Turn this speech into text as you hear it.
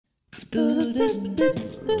I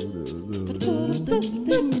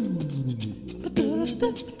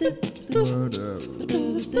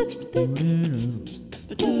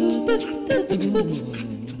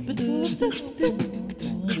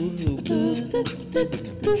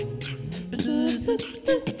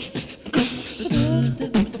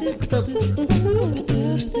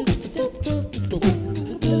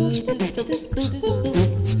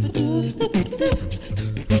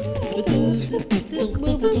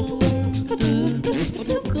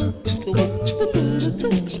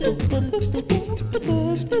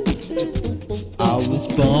was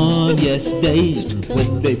born yesterday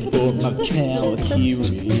when they bought my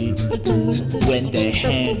Kamakiriad. When they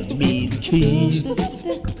handed me the keys,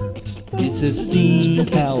 it's a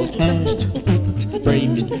steam-powered tank,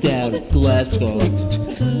 framed out of Glasgow,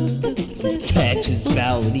 Texas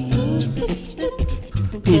valleys.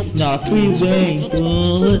 It's not a freeway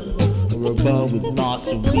bullet or a boat with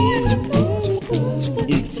muscle wheels.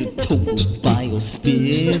 It's a total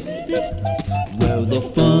biosphere where the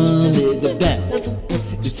fun is the best.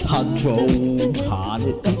 It's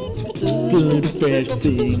hydro-hearted, good fresh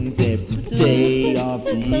things every day of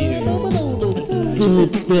the year.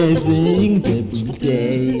 Good fresh things every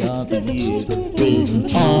day of the year. Raising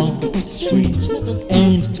all streets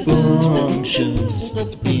and functions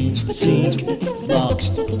in sync,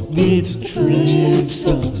 locked with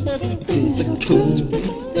tripstone. It's a cool,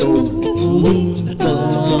 it's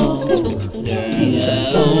a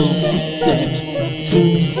sunset to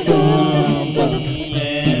summer.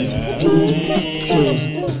 It's could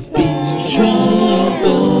be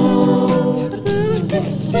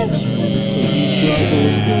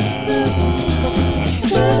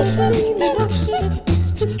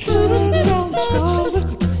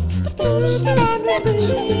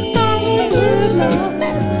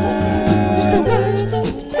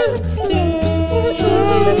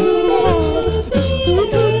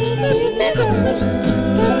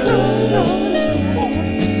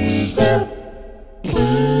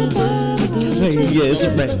There's a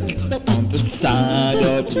wreck on the side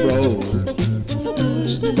of the road,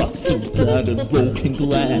 lots of blood and broken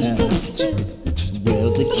glass.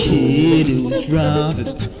 Well, the kid who was driving,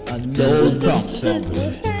 I know from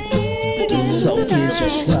somewhere, some kids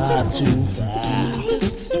just drive too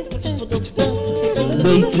fast.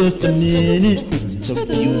 Wait just a minute, some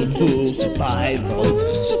beautiful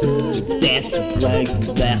survivors, dancing flags and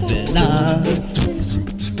laughing eyes.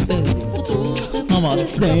 Come on,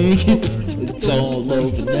 snake, it's all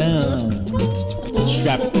over now.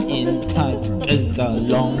 Strapped in tight, it's a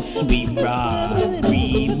long sweet ride.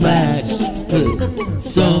 Relax, put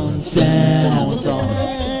some sounds on.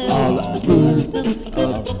 All I put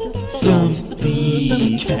up some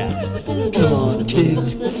decaf. Come on, pick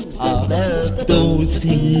up those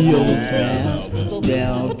heels now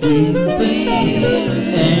breathe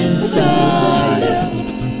inside.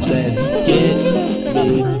 Let's get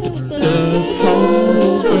with the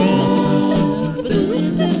program.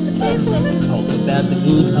 Talk about the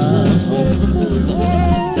good times.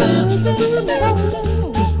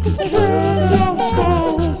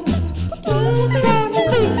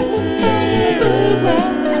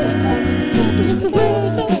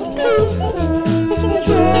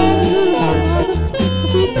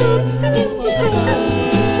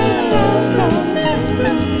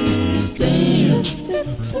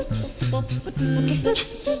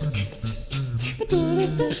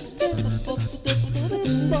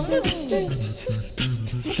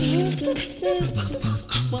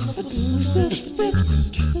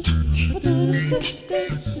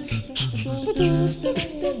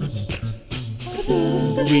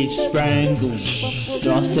 Reach Sprangles,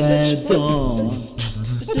 just at dawn.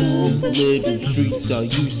 Those living streets I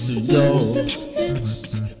used to know.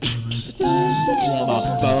 My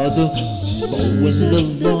father mowing the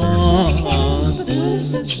lawn.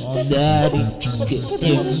 Oh, daddy, get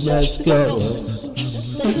in, let's go.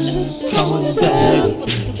 Come on, daddy,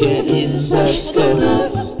 get in, let's go.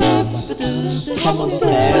 Come on,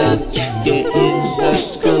 daddy, get in,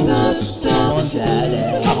 let's go. Come on, daddy,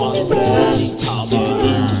 come on, daddy, come on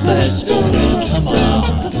in, let's go. Come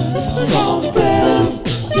on, daddy,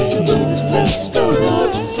 get in, let's go.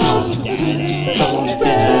 Come on,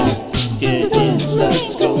 daddy, get in,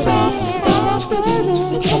 let's go.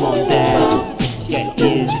 Come on, daddy, get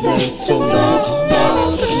in, let's go.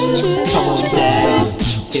 Come on, daddy,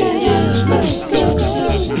 get in, let's go.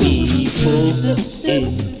 People in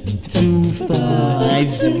 2-5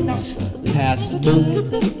 zoos, past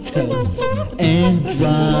motels and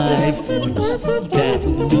drive-thrus. That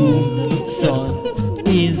moon sun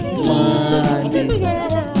is blinding.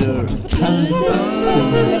 Their time for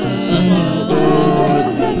unworthy.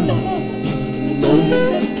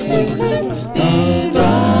 Queens of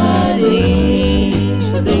Riding.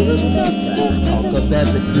 Let's talk about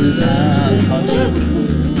the good times, honey.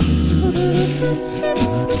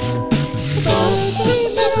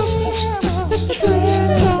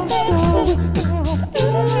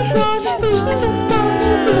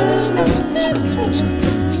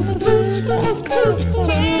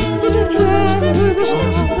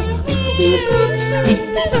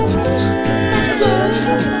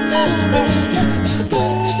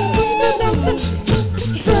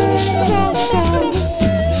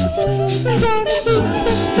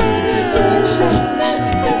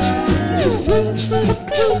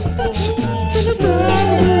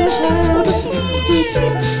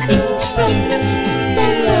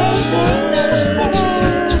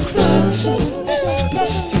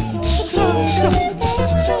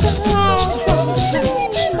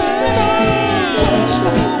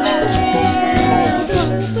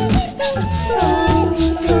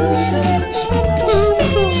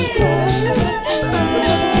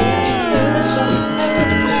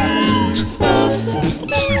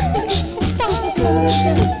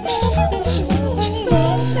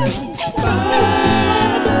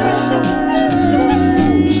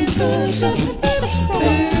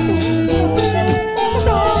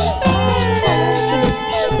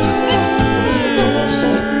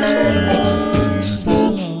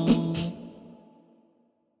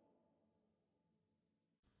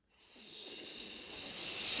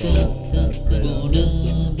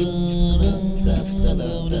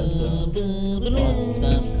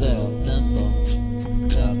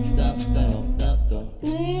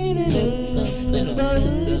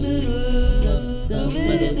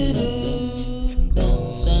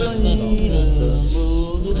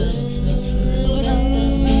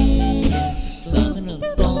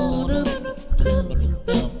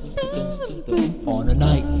 On a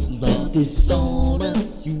night like this,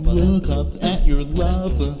 you look up at your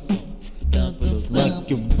lover, just like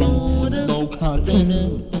your boots and low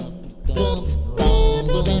cartoon.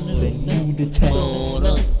 Then you detect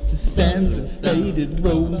the sands of faded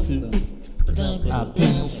roses. Up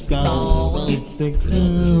in the sky, it's the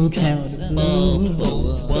cruel Countermoon.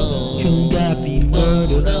 Could that be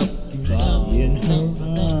murder? You see in her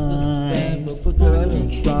eyes. You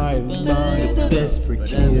try to find a desperate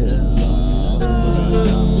kiss.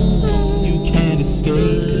 You can't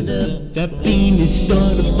escape it. That beam is sure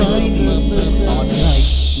to find you. On a night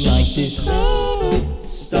like this,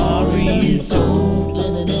 story is told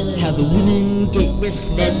how the women get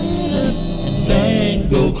restless and men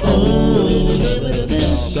go cold.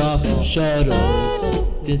 Dark and shadows,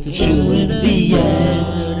 there's a chill in the air.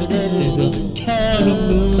 There's a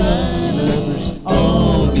Countermoon, lovers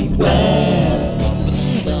all beware.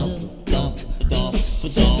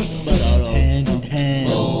 Hand in hand,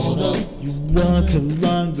 you walk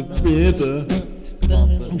along the river.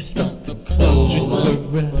 You start to close your eyes.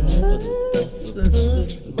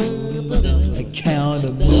 A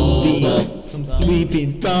Countermoon comes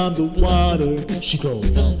sweeping from the water. She goes,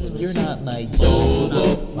 you're not my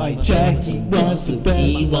Joe. My Jackie wants to bet.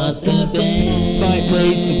 He wants to bet.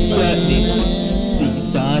 Vibrates and threatening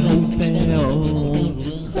seaside hotels.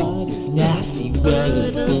 It's nasty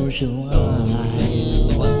weather for July.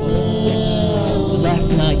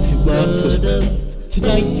 Last night you loved her.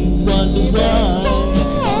 Tonight you wonder why.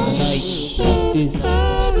 Tonight like this,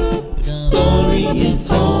 story is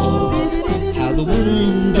told how the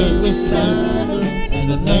women get restless and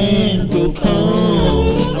the men go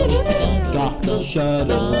cold. Gotham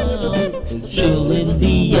shadows, there's chill in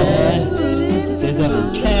the air. There's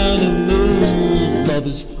a Countermoon,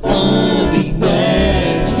 lovers all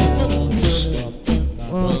beware.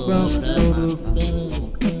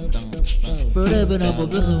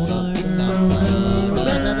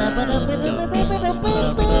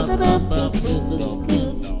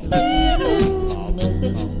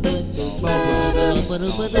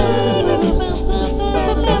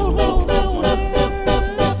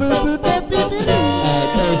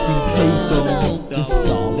 At every payphone, just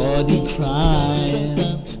somebody crying.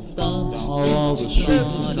 All the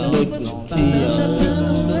streets are slick with tears.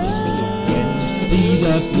 When you see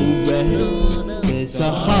that blue red, there's a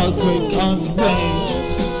heartbreak on the way.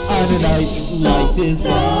 On a night like this,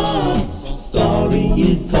 story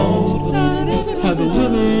is told how the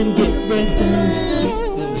women get restless,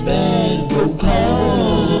 the men go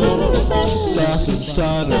cold. Dark and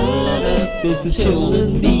shadow, there's a chill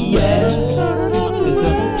in the air. There's a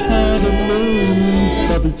Countermoon,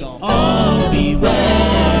 lovers all beware.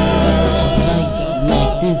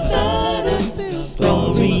 Like this,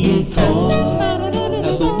 story is told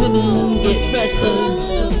how the women get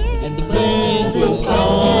restless and the men go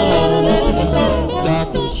cold.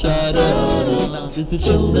 to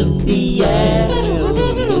chill in the air.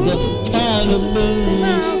 There's a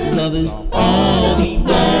countermoon, love is all we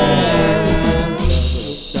want.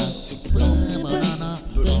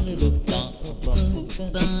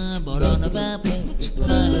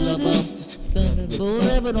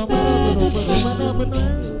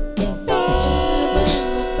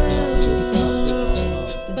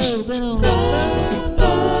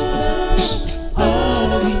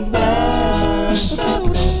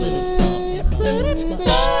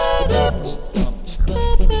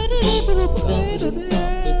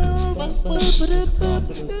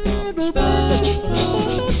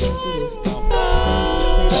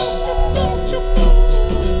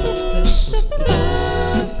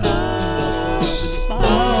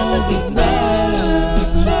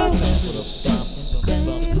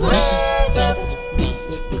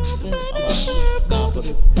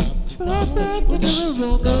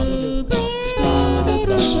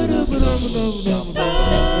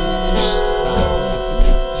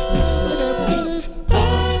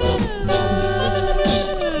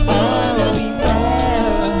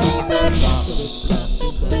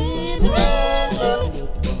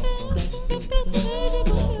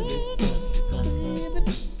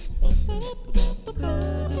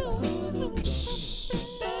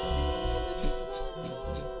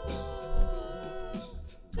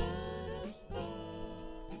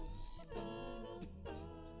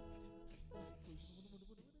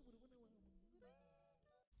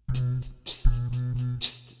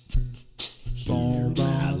 From the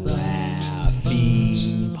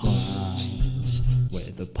laughing pines,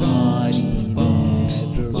 where the party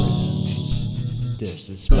never ends, there's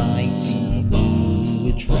a spicy new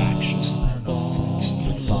attraction on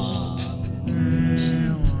the farm.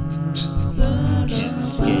 Can't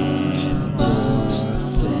scan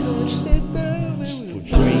ourselves for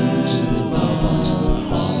traces of our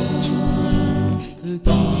hearts. The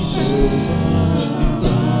teachers of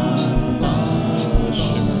designs of our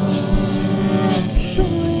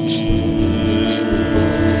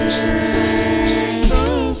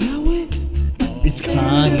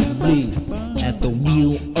at the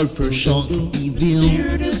wheel of Pershankeville.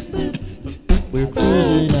 We're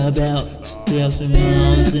cruising about 1,000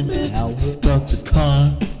 miles an hour, but the car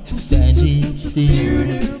standing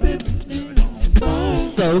still.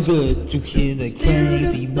 So good to hear the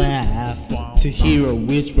crazy laugh, to hear a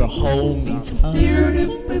whisper, hold me tight,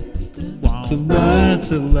 to learn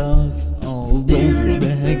to love all over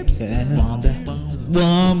again.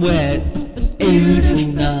 One wet April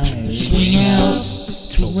night, swing out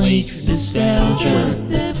to Lake Nostalgia,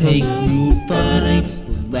 take Route 5,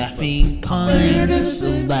 the laughing pines,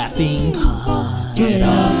 the laughing pines. Get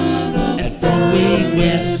off at Fagen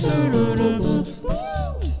West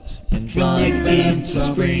and drive into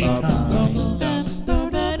springtime.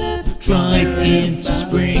 Drive into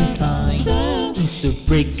springtime. Easter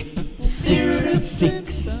break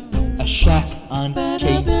 66, a shack on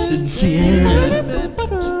Cape Sincere.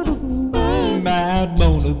 Mad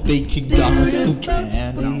Mona baking gospel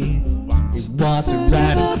candy. It was a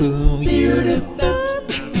radical year.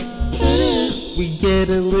 We get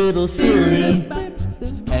a little silly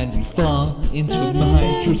and we fall into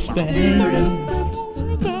nitrospace.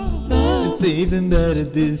 It's even better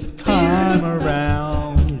this time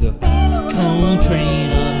around. The cold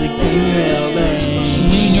train on the Railway.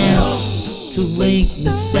 Swing out to Lake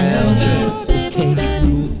Nostalgia, take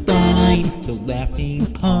Route 5, the laughing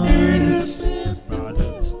pines.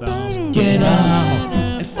 Get off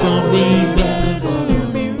at Fagen West,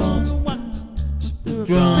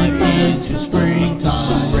 drive into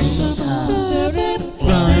springtime,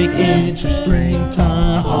 drive into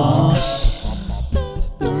springtime.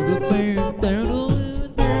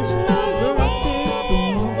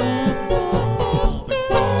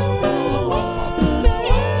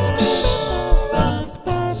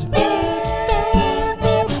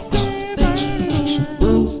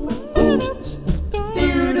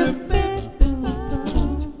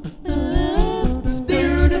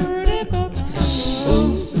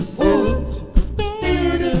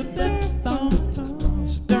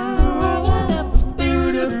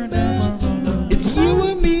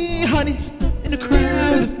 In a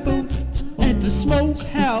crowd at the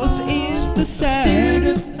smokehouse in the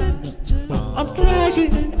sand, I'm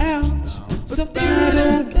dragging out some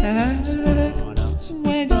battle cat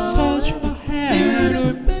when you touch my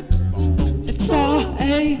hand. At 4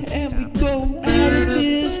 a.m. we go out of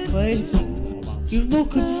this place. You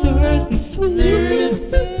look absurdly sweet.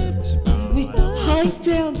 We hike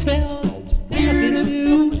downtown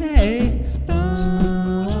Avenue A,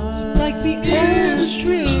 like the old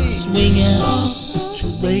street. Swing out to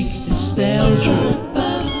Lake Nostalgia,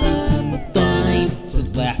 5,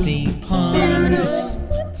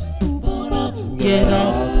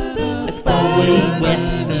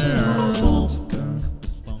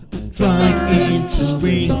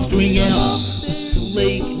 bring out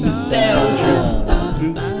lake nostalgia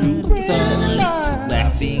through fun,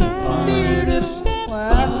 laughing hearts.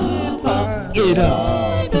 Get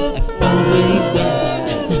up and fully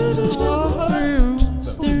west.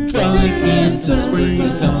 Drive into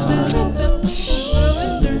springtime.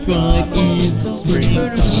 Drive into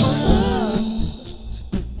springtime.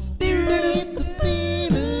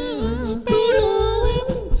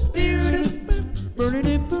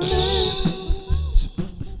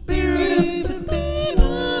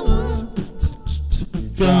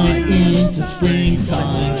 Drive into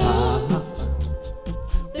springtime.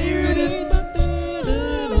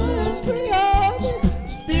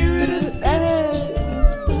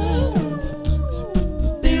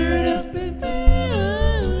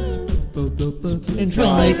 And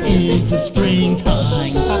drive into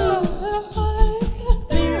springtime.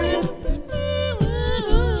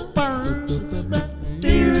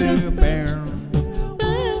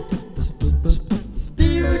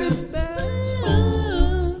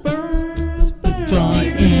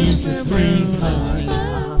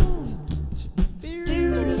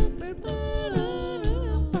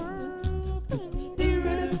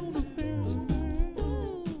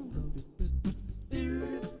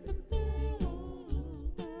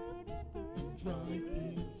 Drive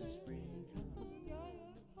into springtime.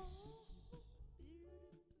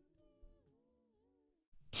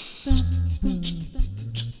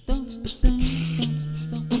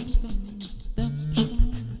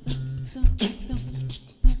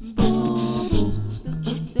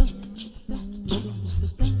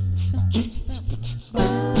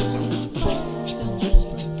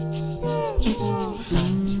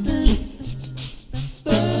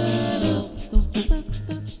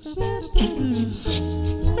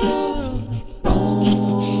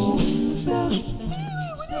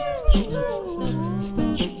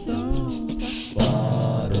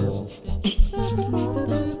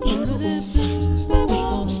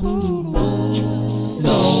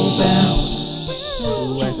 Snowbound,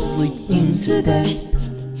 let's sleep in today.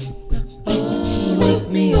 Wake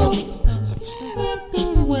me up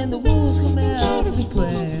when the wolves come out to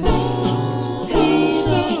play. Heat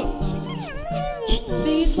up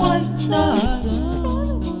these white nights.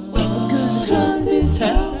 I'm gonna turn this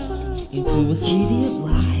town into a city of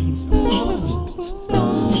light.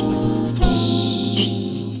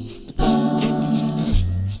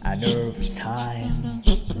 A nervous time,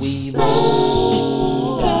 we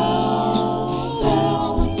roll down.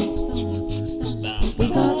 We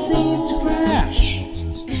got things to crash.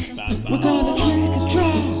 We're gonna drink a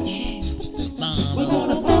trash. We're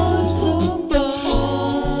gonna find some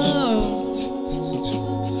fun.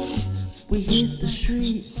 We hit the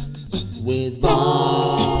street with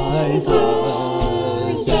visors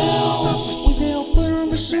down. Without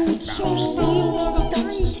permission, so see what the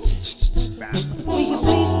dice. We can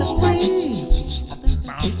beat the breeze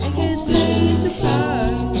and get saved to fly.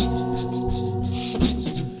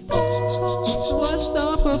 What's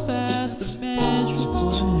up about the man's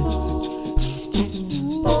request?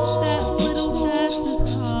 That little test is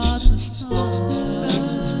hard to solve.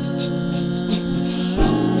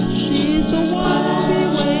 She's the one I'll be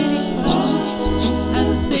waiting for at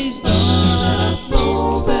the stage door that I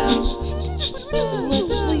snowbound.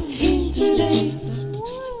 Let's sleep in today.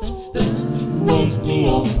 Wake me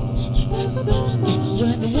up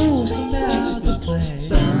when the wolves come out to play.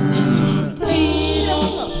 Beat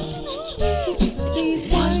up these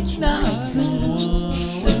white nights.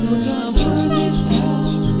 We're gonna turn this town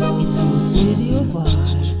into a city of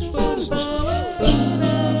lights.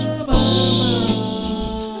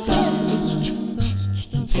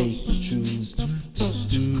 Take the truth to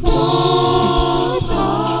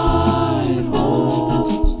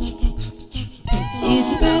it's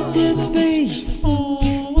about dead space. It's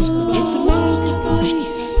a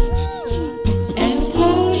marketplace and a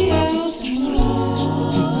party house.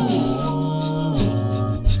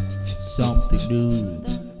 Something new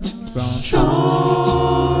from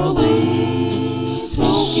Charlie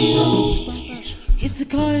Tokyo. It's a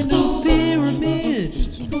kind of pyramid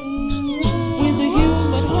with a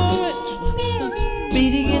human heart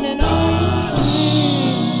beating in an iron.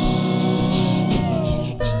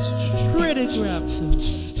 Critic raps it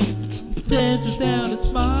says without a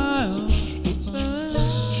smile,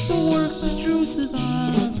 the works of Druce's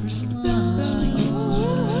eyes.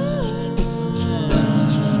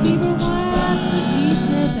 Fever wise and he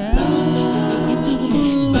set out into the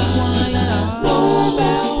blue quiet house.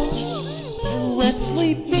 Snowbound, let's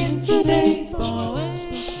sleep in today.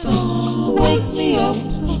 Wake me up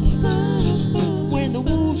when the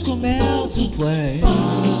wolves come out to play.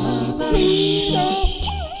 Heat up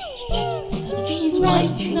these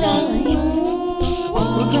white nights. lights.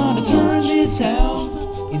 We're gonna turn this town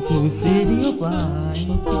into a city of lights.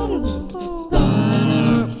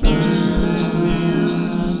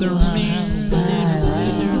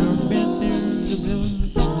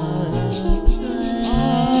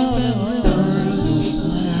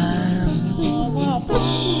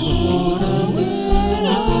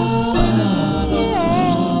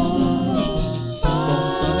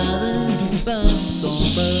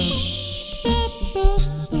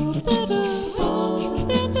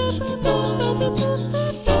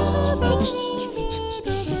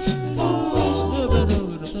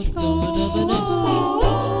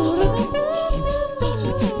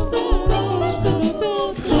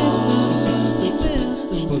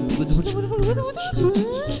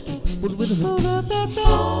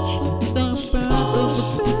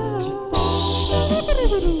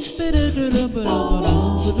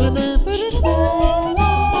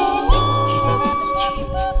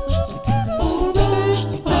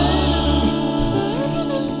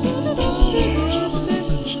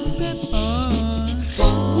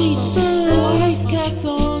 We saw ice cats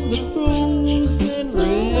on the frozen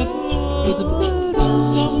river.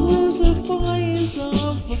 Some lose the fires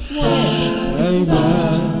of the flame.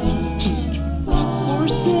 For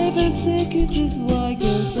 7 seconds it's like a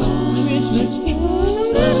Christmas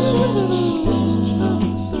film.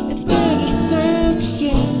 And then it stops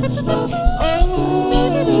again.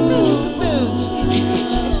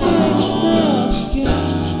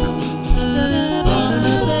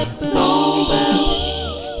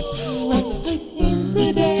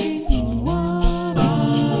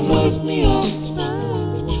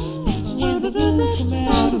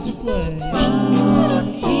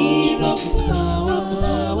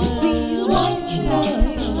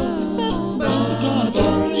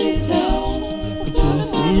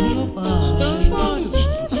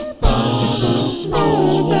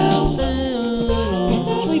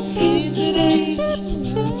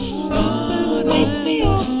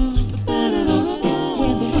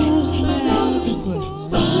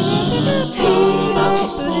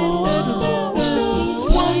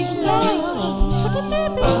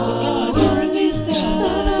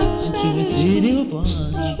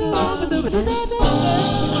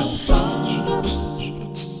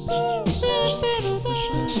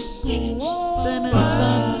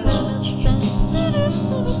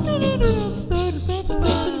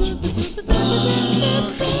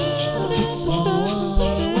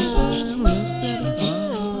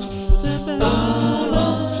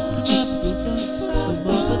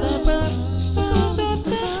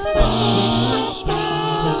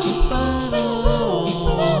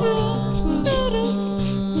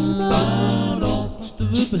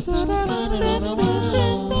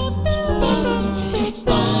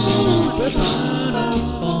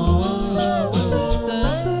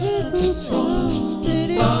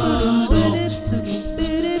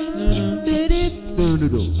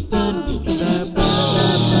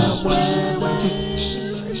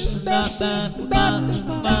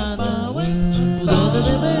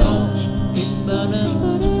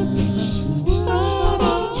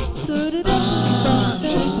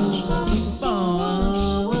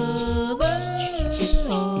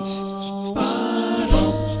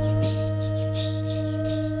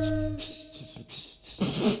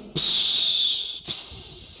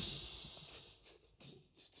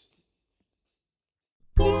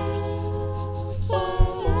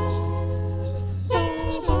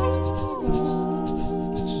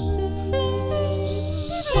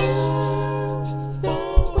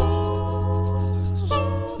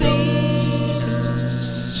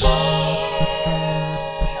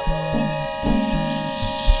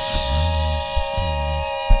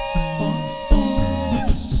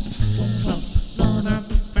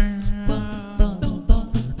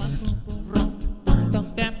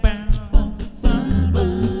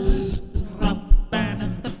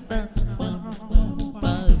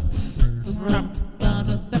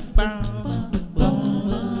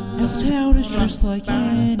 Like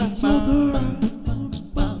any other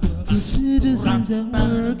good citizens that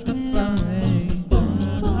work in rain.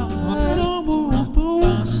 Normal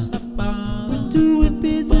folks, we're doing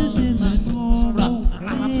business in the normal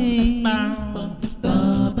way.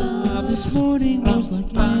 This morning was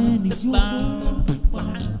like any other.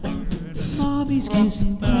 Mommy's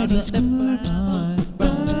kissing daddy's goodbye.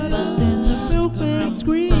 Then the milkman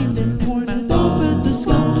screamed and pointed up at the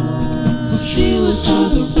sky. She was to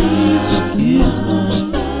the reeds of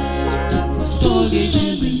Kismet. Stargate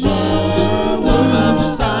in the other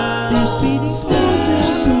world. They're speeding close and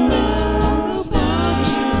soon.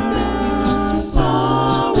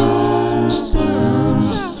 Tomorrow's turn.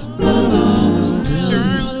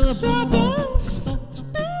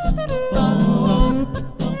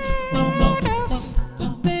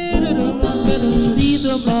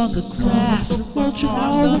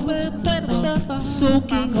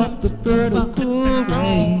 soaking up the vertical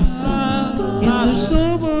rays. In the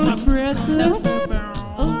summer dresses,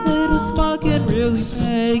 a little smile can really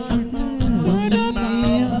make your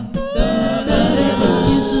day.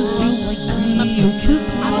 Kisses feel like real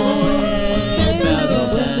kisses.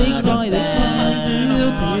 When they cry, they cry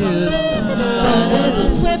real tears.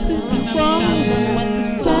 It's sweating the walls like the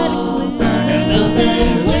static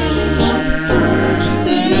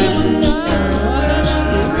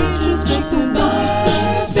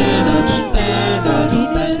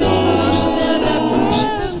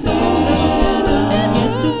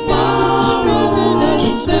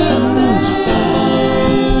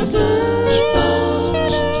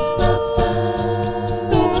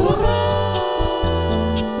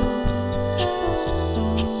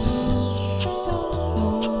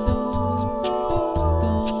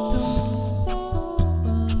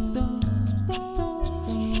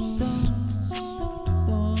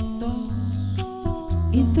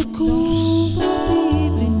in the cool of the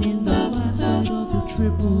evening, in the last light of your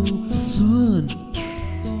triple sun,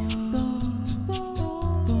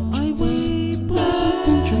 I wait by the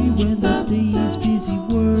country when the day's busy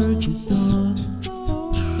work is done.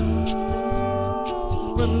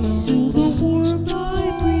 So the warm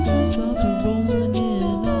night breezes out are rolling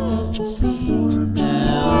in off the sea.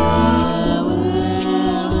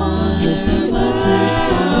 Just let it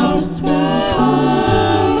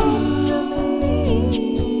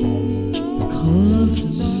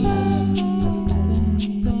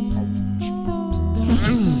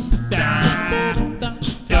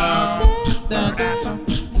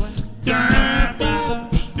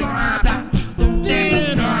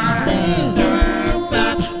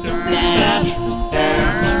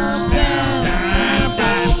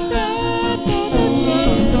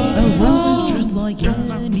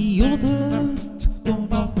down, it's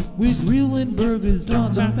with grilling burgers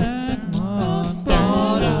on the back lawn.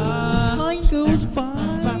 Time goes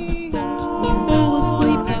by, fall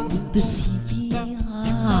asleep with the TV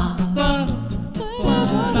on.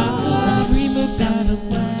 Dream about a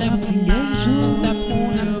laughing angel,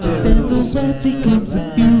 then the laugh becomes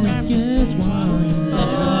a furious whine.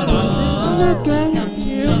 Look at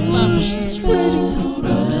you, she's spreading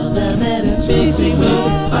total, amazing with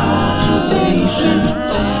the population.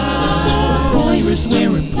 Virus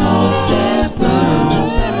wearing clothes and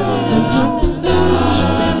clothes.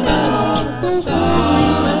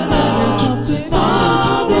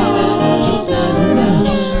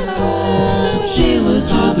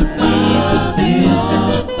 Sheila's all the piece of this.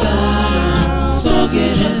 So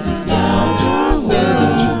get it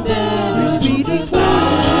out. There's beating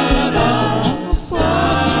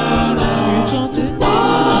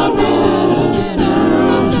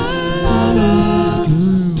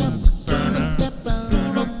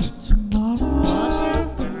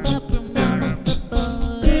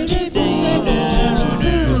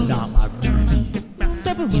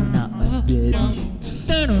You're not my baby,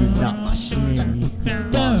 you're not my shame, you're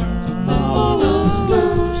not my nanny,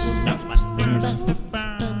 you're not my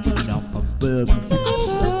baby, you're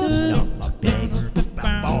not my baby, you're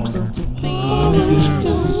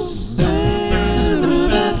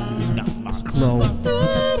not my clothes,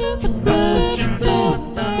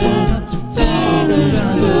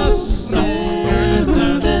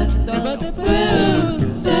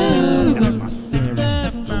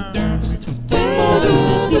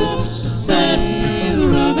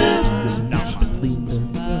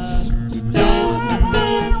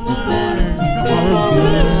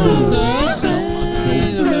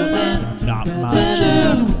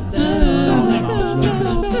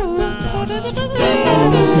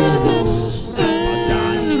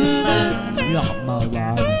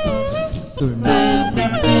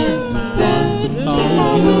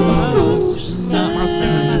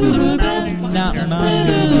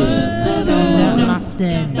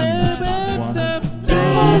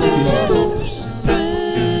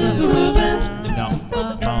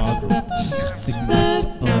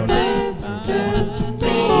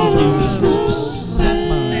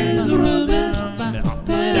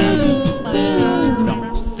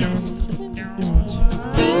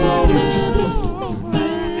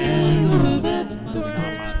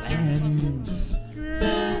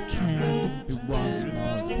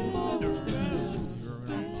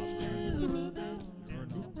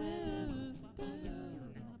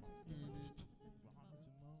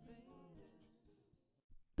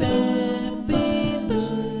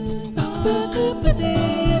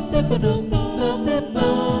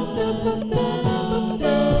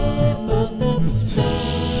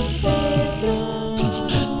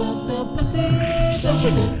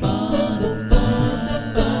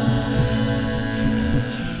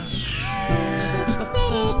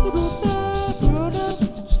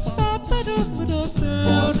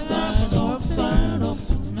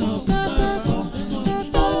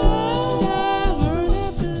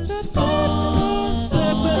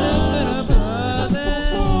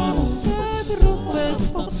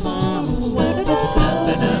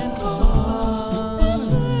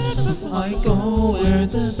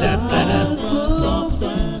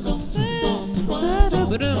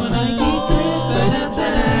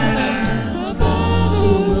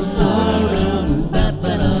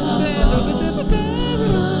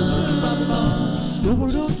 Door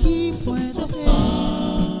don't keep when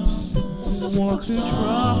walk the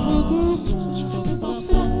tropical.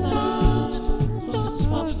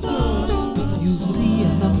 You see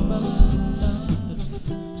it in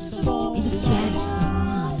the Spanish.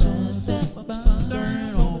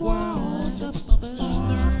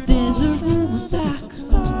 There's a room back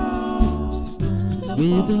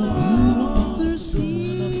with a view of the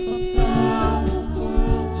sea,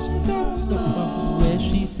 where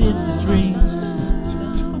she sits and dreams.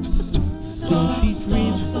 So she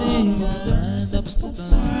dreams things.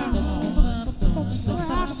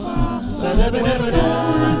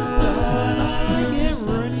 Get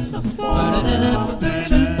ready to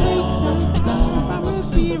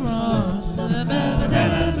be wrong.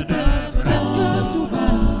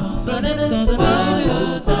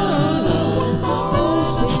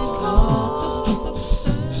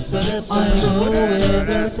 I know where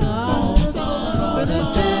the time,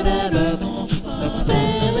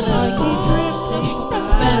 I keep drifting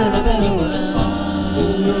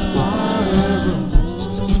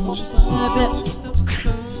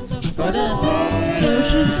so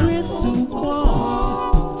she drifts too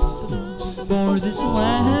far for this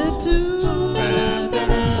land too.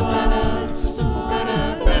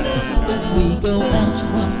 We go on to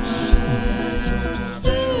lunch,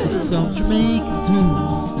 some Jamaican too.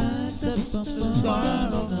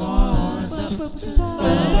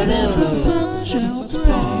 Whenever the sun shall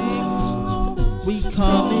break, we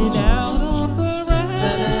coming out on the rain.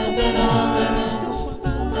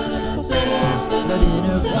 But in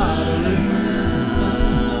her body,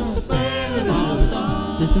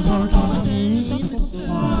 there's a heart on me.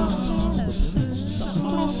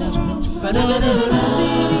 But if the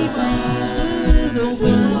city is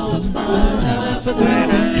open, but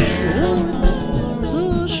the shore.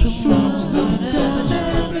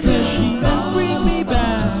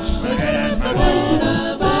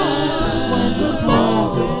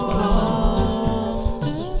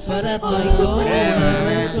 But I go wherever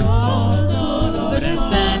but it's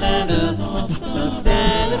bad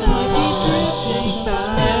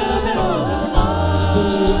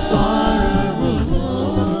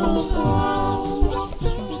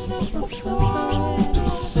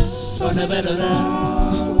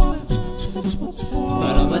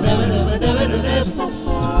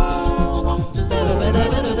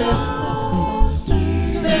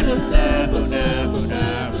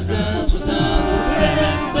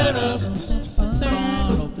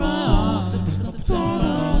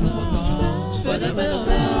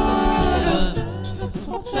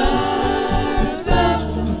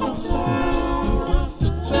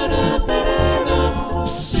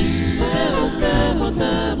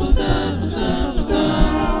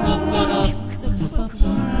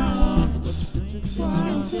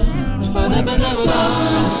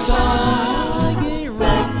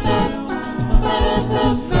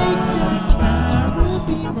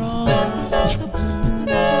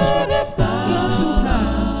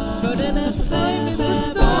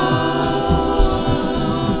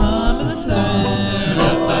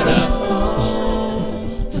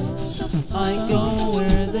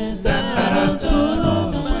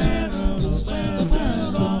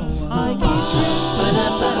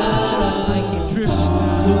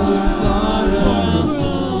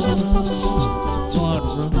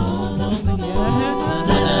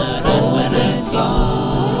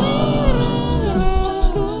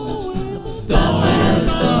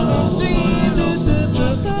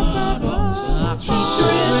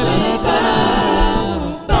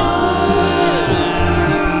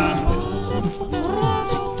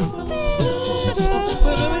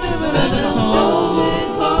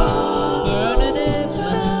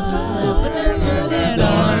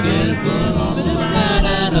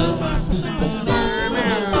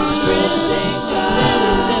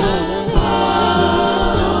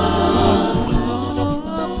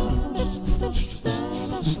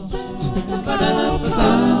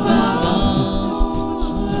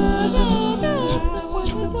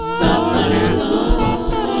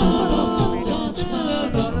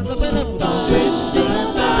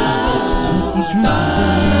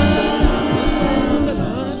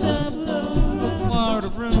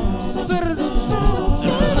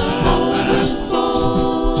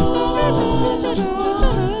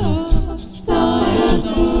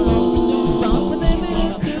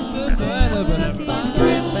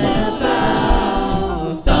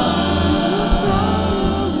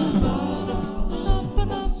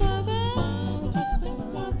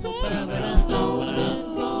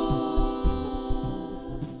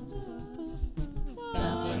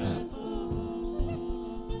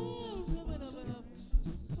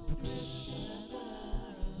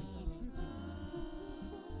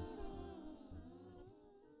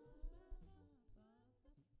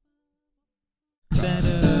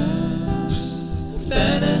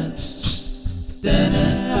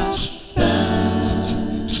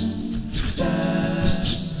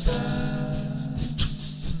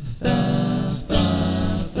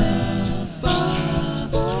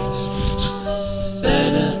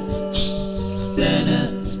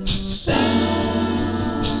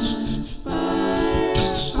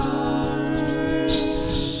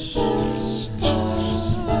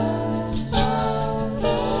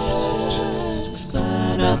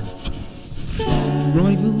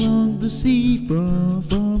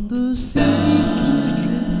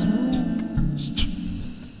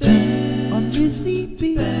sea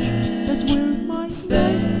beach, that's where my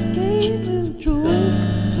life gave a joke.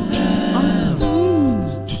 I'm blue.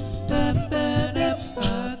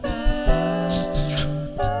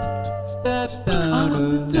 On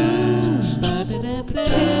the dunes,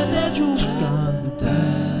 can't a joke on the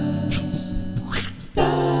dunes.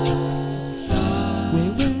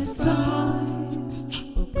 Where it's high,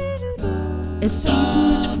 and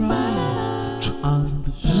seabirds cry on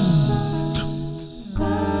the dunes.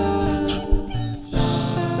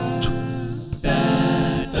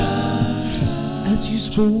 As you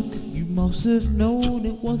spoke, you must have known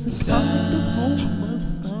it was a kind of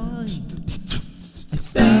homicide. I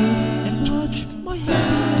stayed and watched my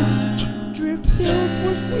happiness drip filled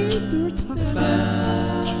with weather time.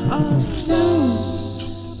 On the dunes.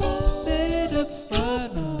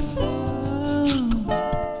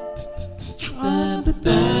 On the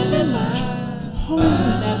dunes,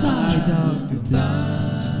 homicide on the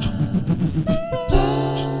dunes.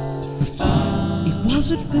 It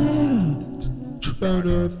wasn't fair. It's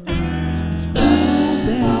brutal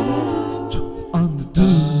there on the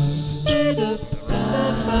dunes.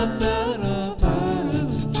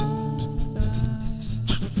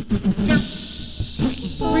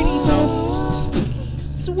 Pretty boats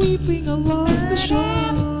sweeping along the shore.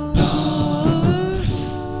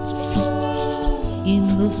 In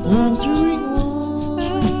the sweltering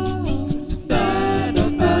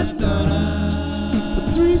the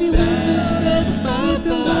pretty women that fight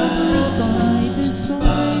the water by the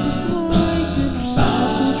side of light and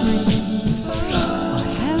awful dreams. I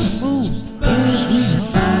have most every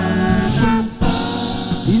night.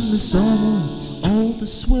 In the summer, all the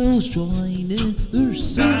swells join in their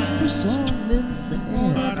song for song and sand.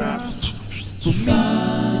 For me,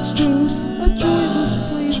 it's just a joyless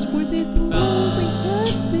place where this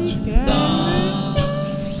loneliness began.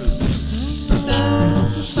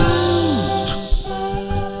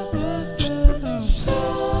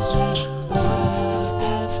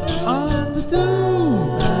 On the dune,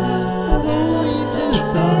 loneliness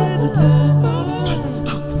on the dune.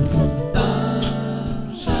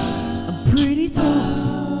 I'm pretty tough,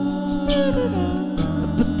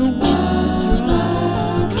 but the wind is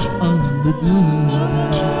right on the dune.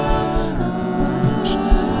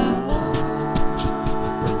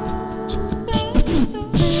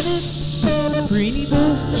 Pretty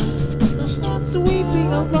boats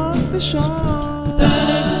sweeping along the shore.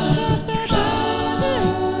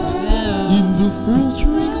 In the full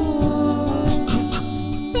trickle.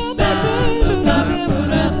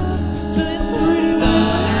 Stood pretty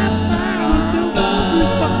well with the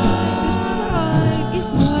waters behind the side.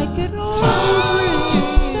 It's like an old bridge.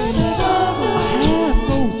 I have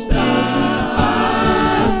most every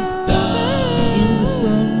in the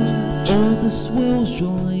summer, all the swells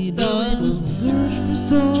join. Search for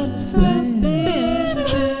stone and sand.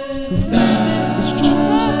 For me, it's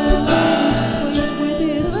just the darkest place where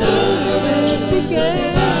this loneliness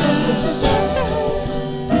began.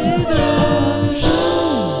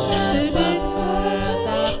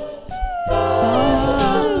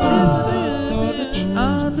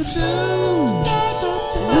 On the dune,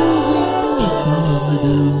 loneliness on the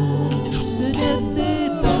dune.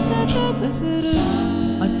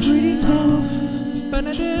 I'm pretty tough,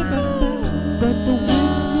 but the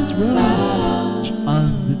wind is rough on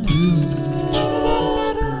the dunes.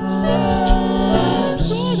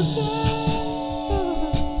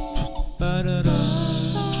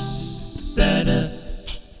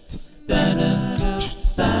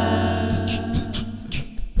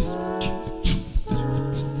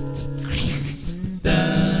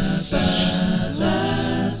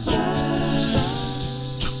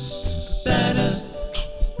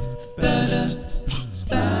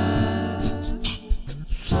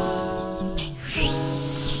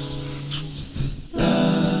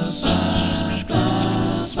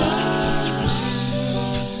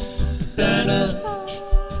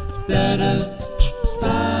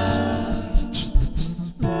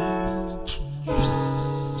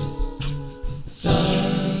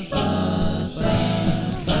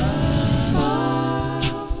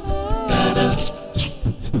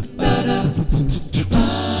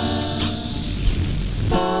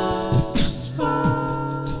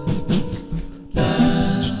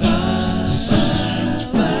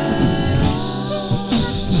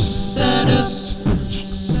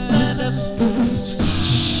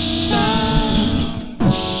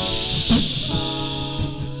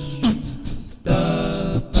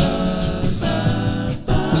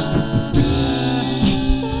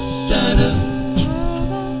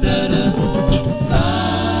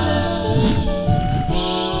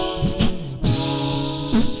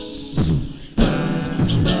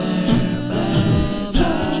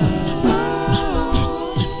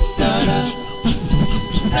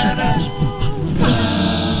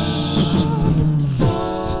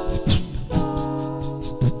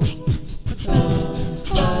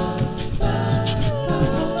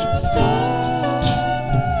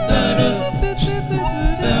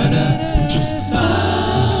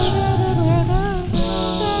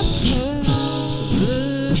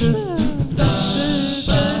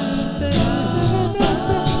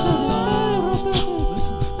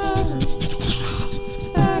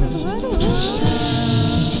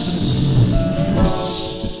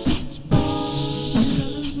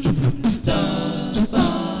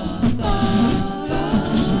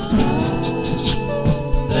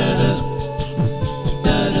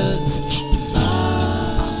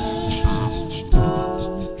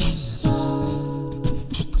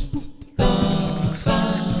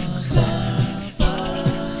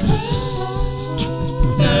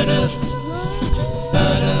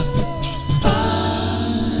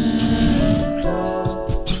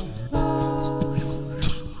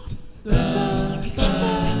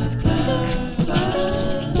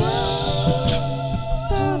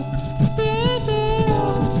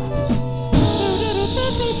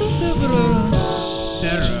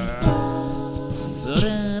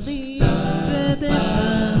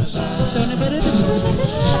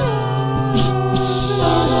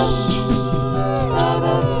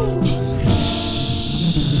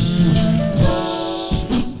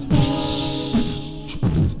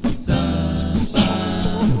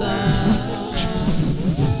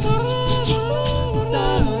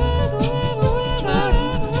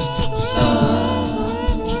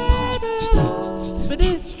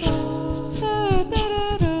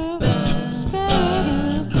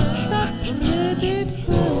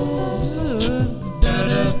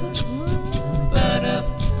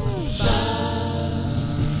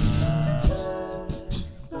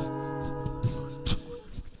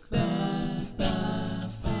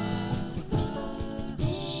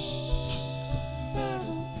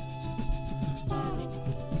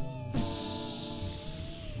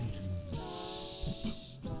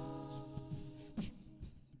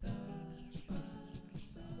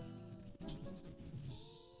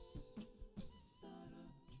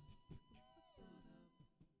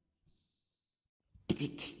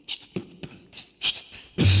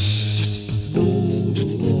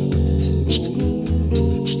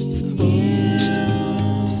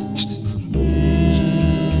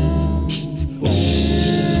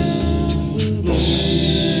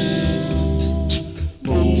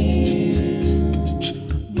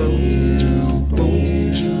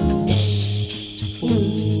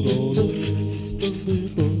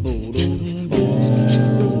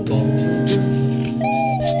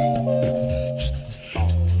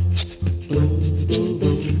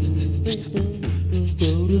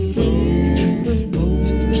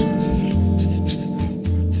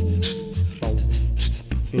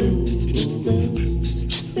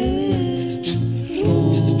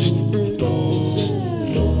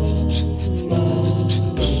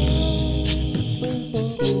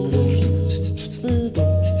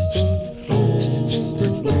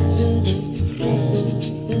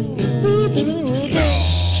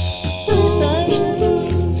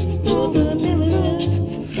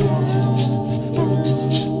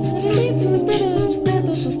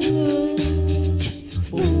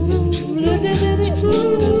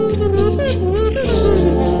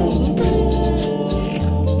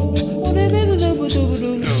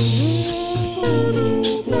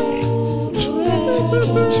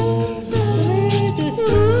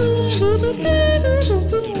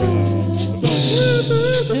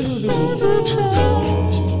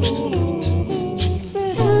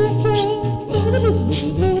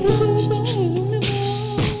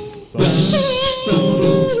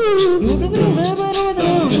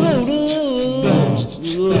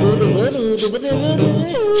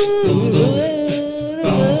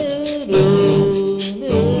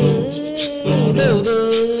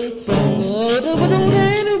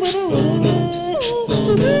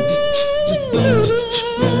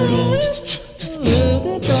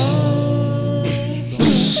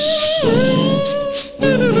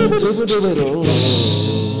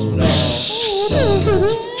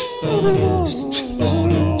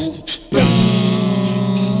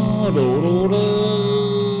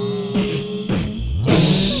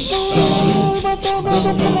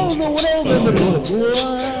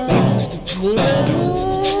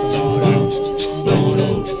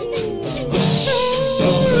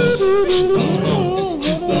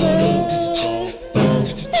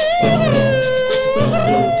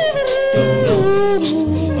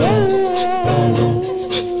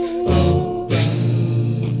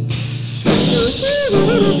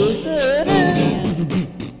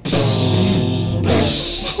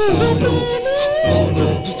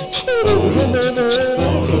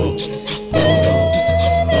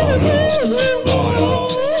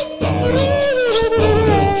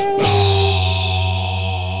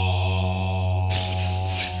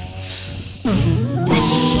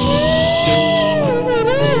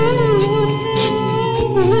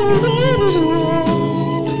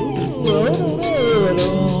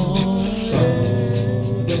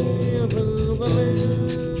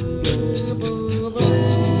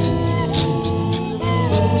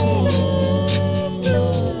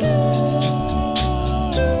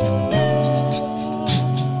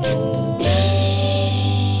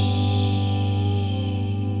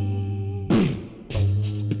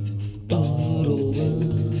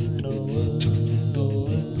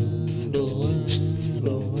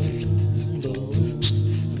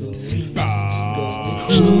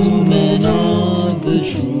 Crewman of the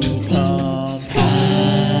true companion,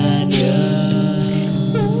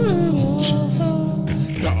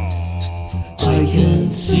 I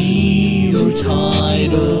can see your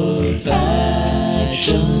tide of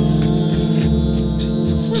action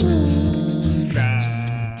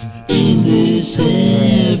in this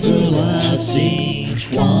everlasting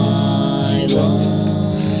twilight.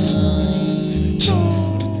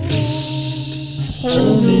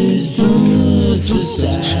 Home is just a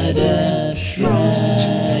sad abstraction,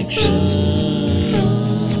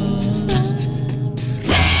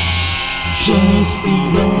 just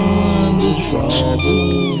beyond the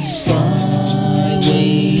troubled skyway.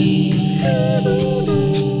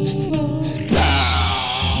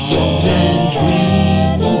 Walk and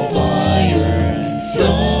dream of fire and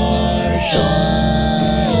starshine.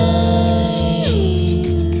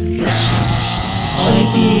 I've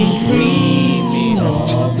been dreaming of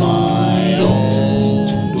my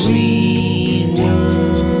own green world.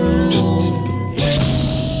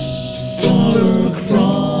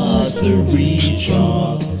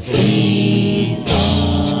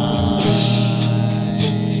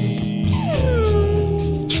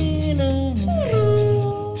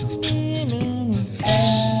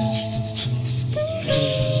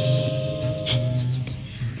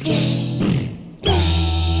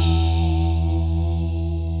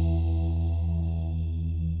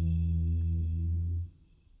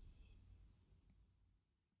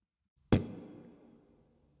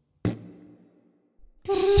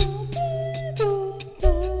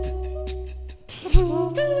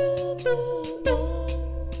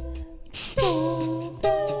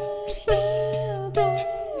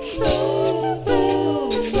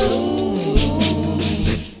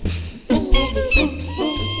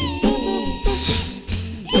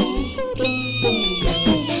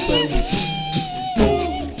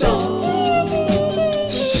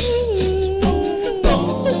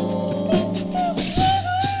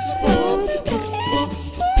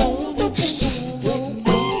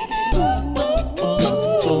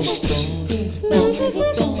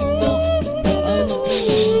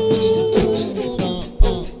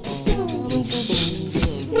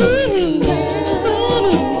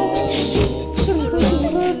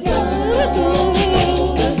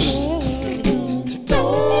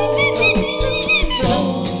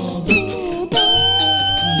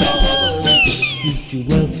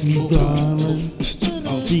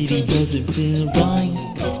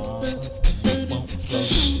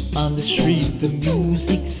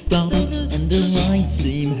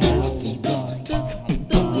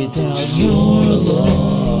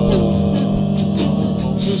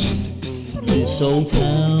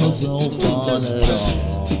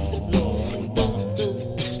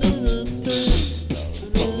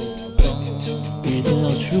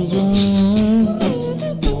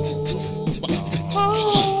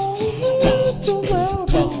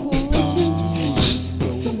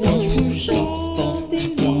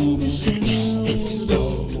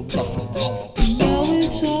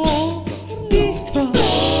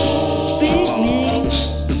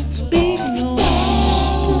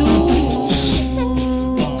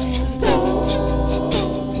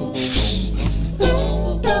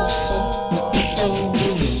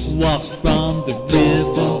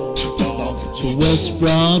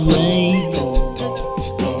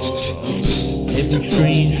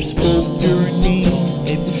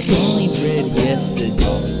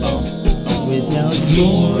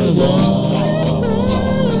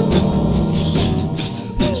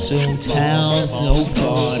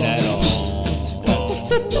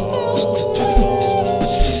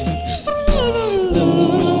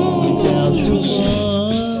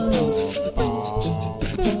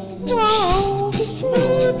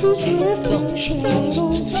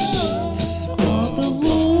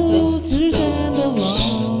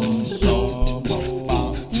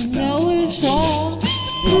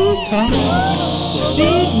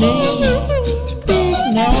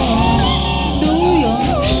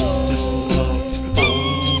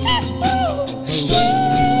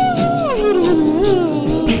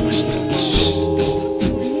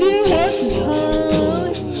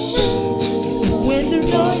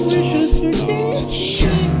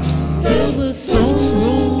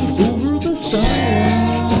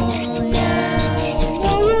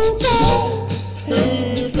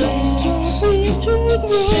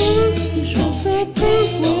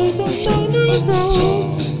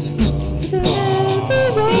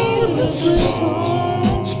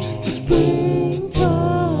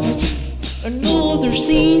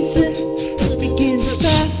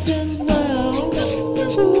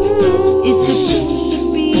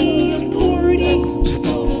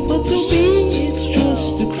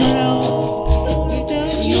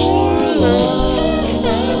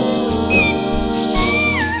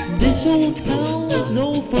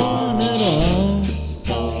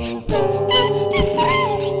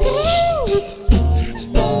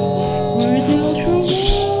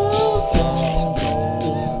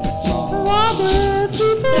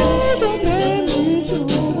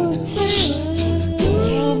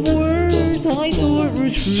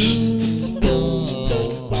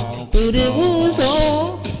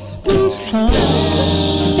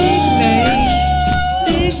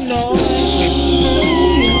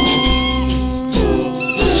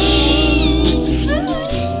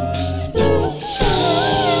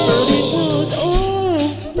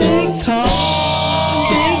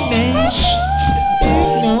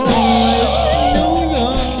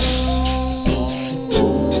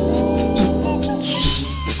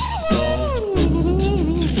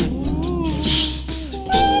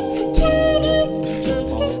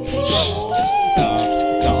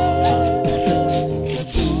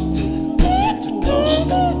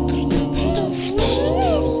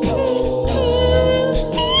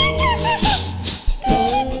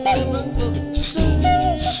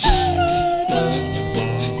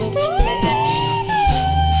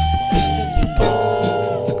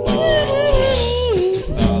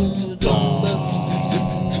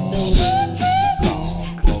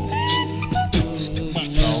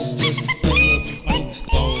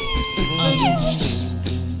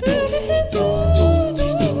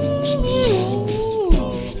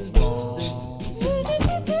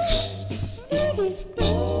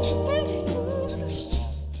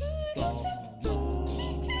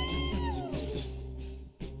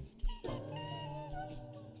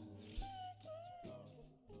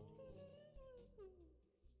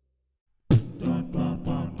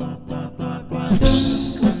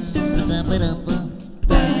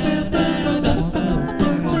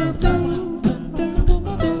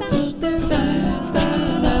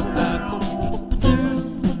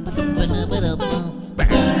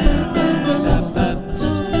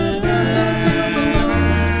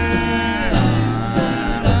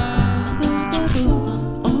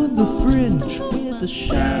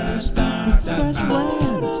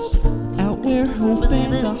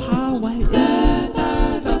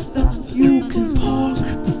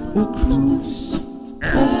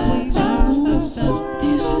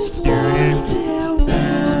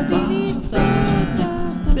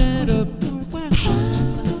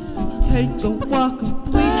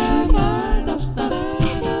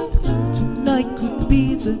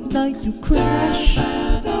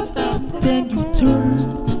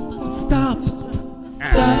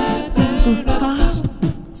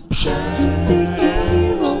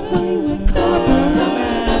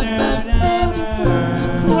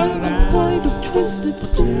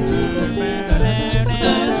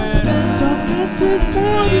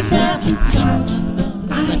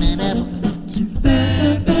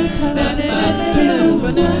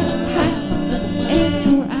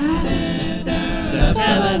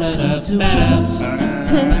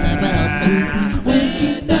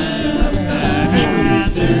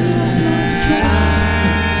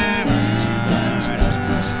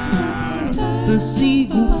 The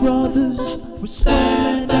Seagull brothers were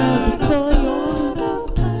slamming out the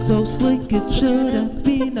fire, so slick it should have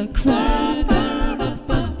been a crime.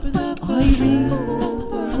 Irene,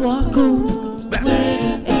 Flacco, Len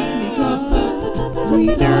and Amy Clark, we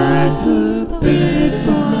like the big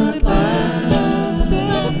front line.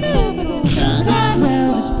 The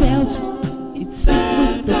crowd is bouncing, it's sick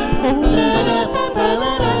with the pole.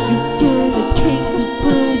 You get a case of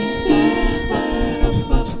bloody feet,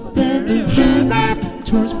 then the rain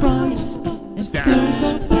turns bright and fills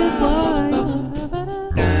up with wine.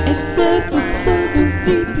 And then from somewhere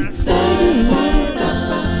deep inside you,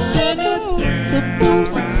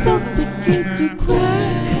 suppose it's something gets you crack.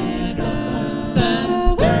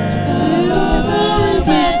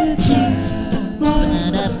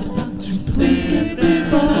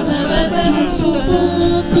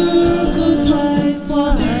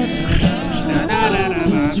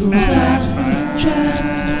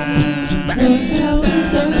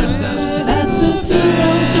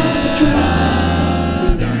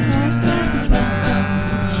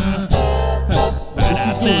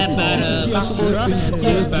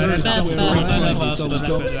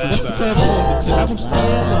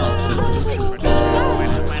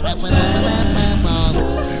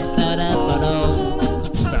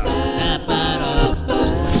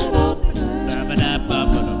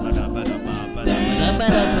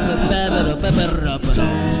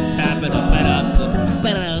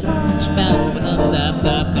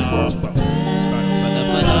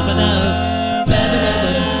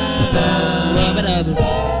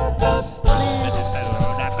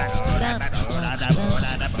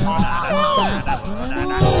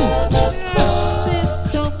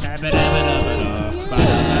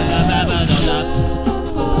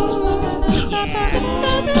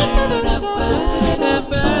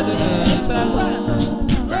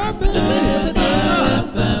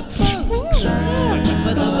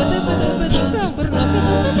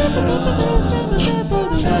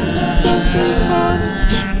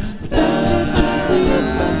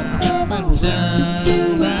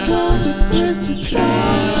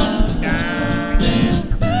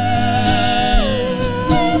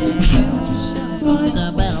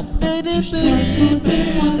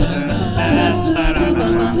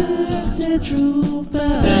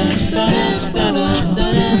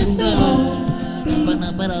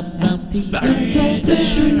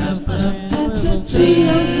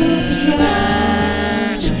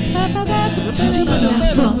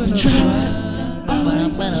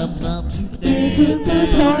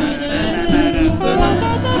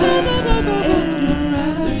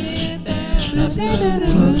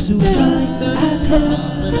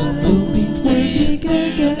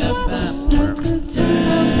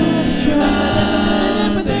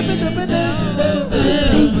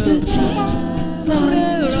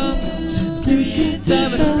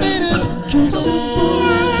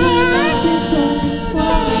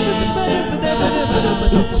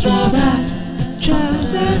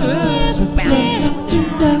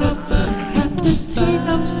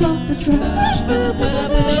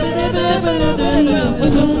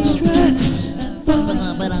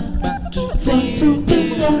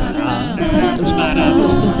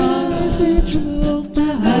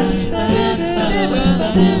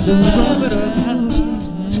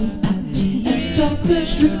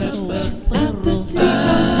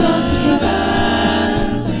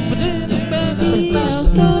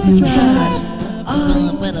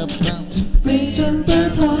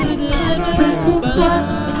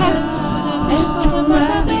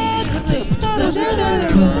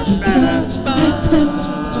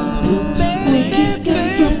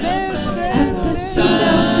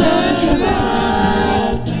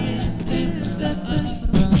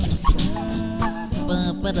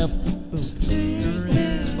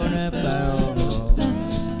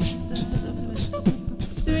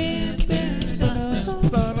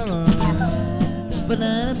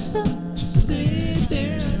 Banana